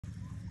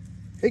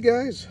Hey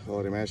guys,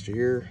 Holiday Master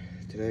here.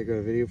 Today I got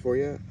a video for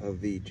you of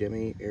the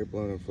Gemmy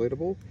air-blown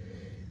inflatable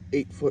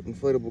 8-foot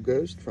inflatable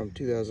ghost from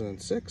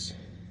 2006.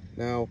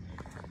 Now,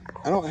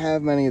 I don't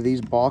have many of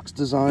these box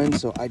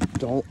designs, so I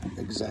don't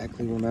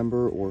exactly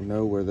remember or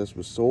know where this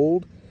was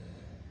sold.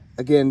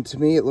 Again, to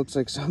me it looks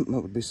like something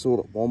that would be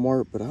sold at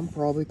Walmart, but I'm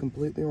probably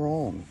completely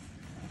wrong.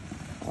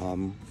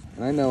 And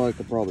I know I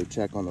could probably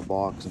check on the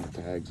box and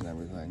the tags and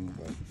everything,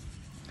 but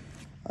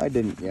I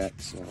didn't yet,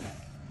 so...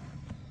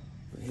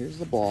 Here's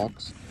the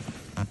box.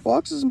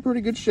 Box is in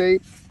pretty good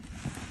shape.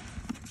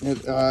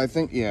 I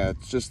think, yeah,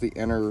 it's just the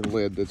inner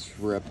lid that's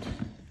ripped.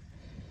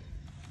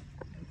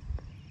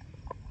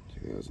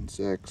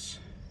 2006.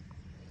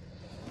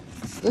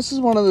 This is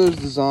one of those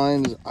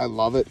designs, I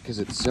love it because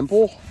it's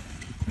simple,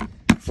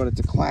 but it's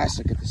a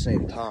classic at the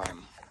same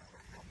time.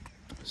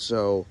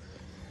 So,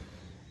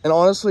 and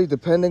honestly,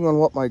 depending on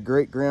what my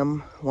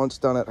great-grandma wants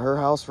done at her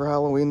house for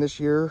Halloween this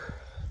year,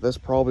 this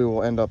probably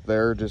will end up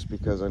there just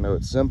because I know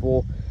it's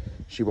simple.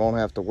 She won't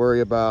have to worry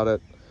about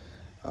it.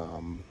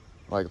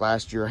 Like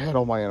last year, I had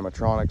all my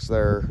animatronics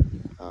there.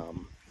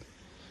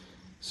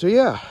 So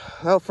yeah,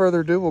 without further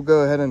ado, we'll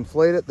go ahead and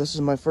inflate it. This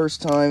is my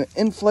first time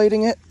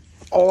inflating it.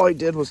 All I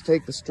did was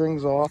take the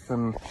strings off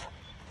and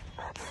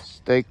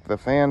stake the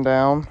fan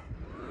down.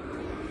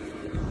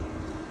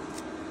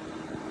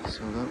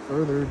 So without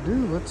further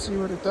ado, let's see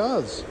what it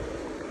does.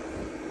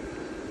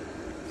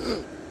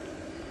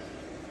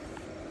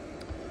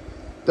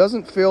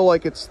 Doesn't feel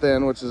like it's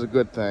thin, which is a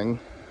good thing.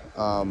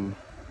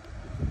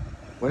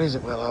 What is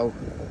it, Willow?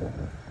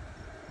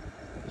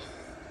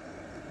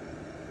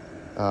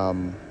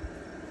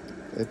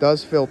 It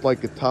does feel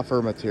like a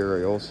tougher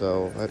material,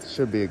 so that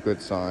should be a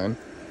good sign.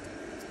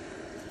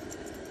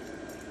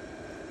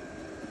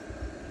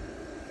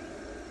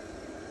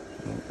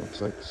 Oh, it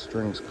looks like the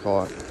string's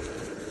caught.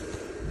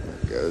 There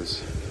it goes.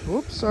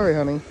 Whoops, sorry,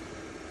 honey.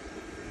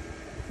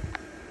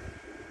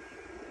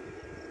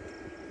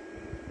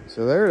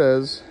 So there it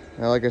is.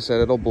 Now, like I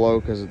said, it'll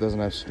blow because it doesn't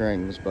have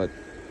strings, but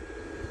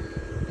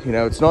you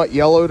know, it's not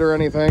yellowed or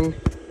anything.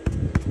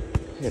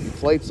 It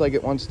inflates like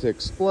it wants to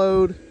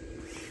explode.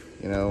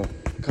 You know,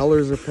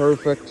 colors are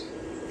perfect.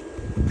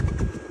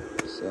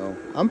 So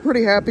I'm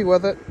pretty happy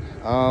with it.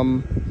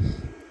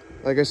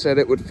 Like I said,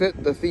 it would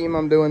fit the theme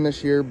I'm doing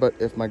this year, but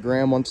if my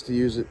gram wants to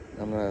use it,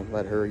 I'm gonna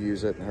let her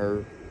use it in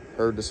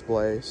her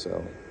display.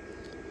 So,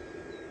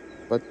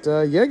 but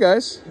yeah,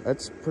 guys,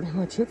 that's pretty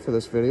much it for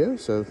this video.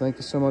 So thank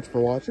you so much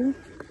for watching,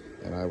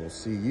 and I will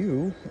see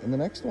you in the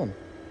next one.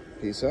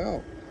 Peace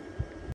out.